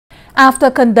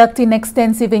After conducting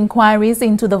extensive inquiries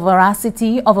into the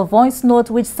veracity of a voice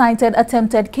note which cited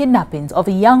attempted kidnappings of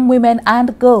young women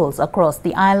and girls across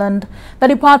the island, the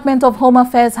Department of Home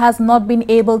Affairs has not been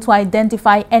able to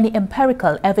identify any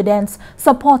empirical evidence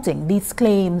supporting these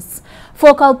claims.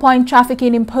 Focal point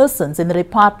trafficking in persons in the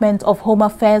Department of Home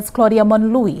Affairs, Claudia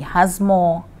Monlouis, has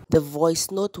more. The voice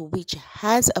note, which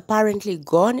has apparently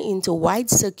gone into wide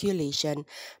circulation,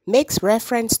 makes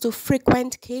reference to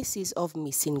frequent cases of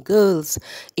missing girls.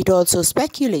 It also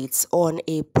speculates on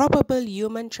a probable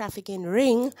human trafficking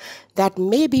ring that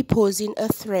may be posing a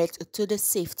threat to the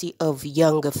safety of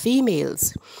younger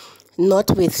females.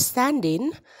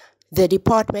 Notwithstanding, the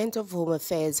Department of Home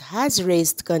Affairs has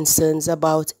raised concerns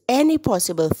about any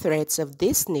possible threats of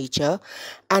this nature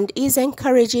and is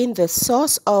encouraging the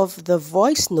source of the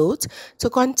voice note to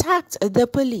contact the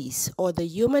police or the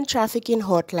human trafficking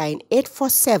hotline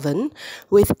 847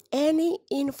 with any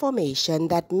information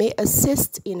that may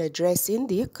assist in addressing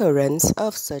the occurrence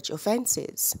of such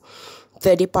offenses.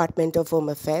 The Department of Home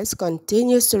Affairs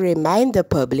continues to remind the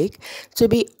public to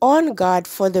be on guard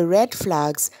for the red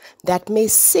flags that may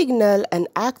signal an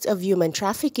act of human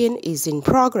trafficking is in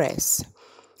progress.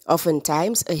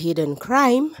 Oftentimes a hidden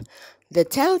crime, the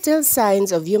telltale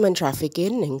signs of human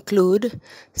trafficking include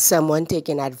someone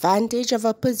taking advantage of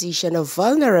a position of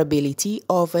vulnerability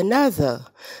of another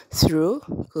through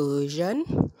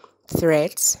coercion,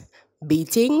 threats,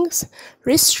 beatings,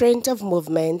 restraint of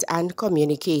movement and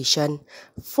communication,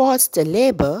 forced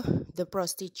labor, the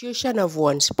prostitution of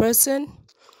one's person,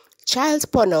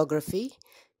 child pornography,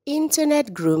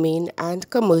 internet grooming, and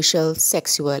commercial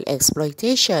sexual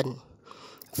exploitation.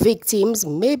 Victims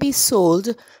may be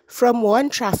sold from one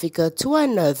trafficker to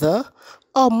another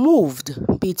or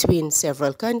moved between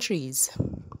several countries.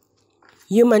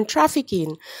 Human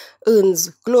trafficking earns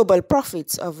global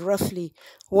profits of roughly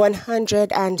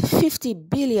 $150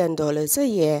 billion a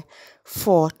year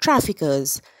for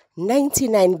traffickers,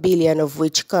 $99 billion of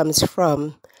which comes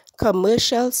from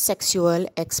commercial sexual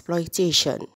exploitation.